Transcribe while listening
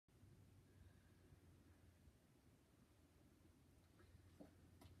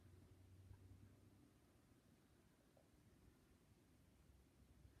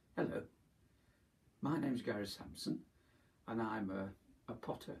Hello, my name's Sampson and I'm a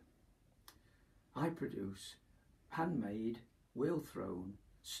potter. I produce handmade, wheel-thrown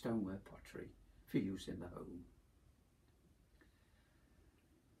stoneware pottery for use in the home.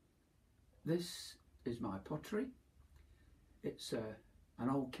 This is my pottery. It's an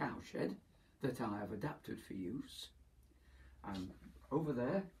old cowshed that I have adapted for use, and over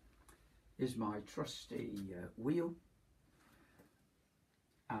there is my trusty wheel,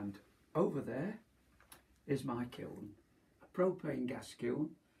 and over there is my kiln, a propane gas kiln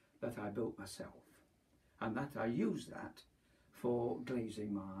that I built myself, and that I use that for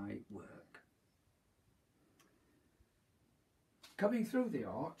glazing my work. Coming through the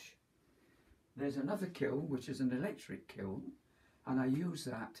arch there's another kiln which is an electric kiln, and I use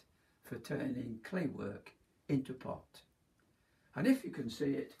that for turning clay work into pot. And if you can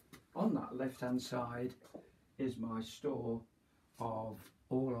see it, on that left hand side is my store of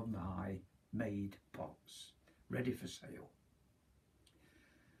all of my made pots ready for sale.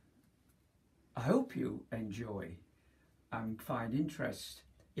 I hope you enjoy and find interest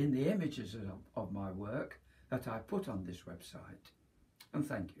in the images of my work that I put on this website, and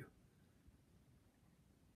thank you.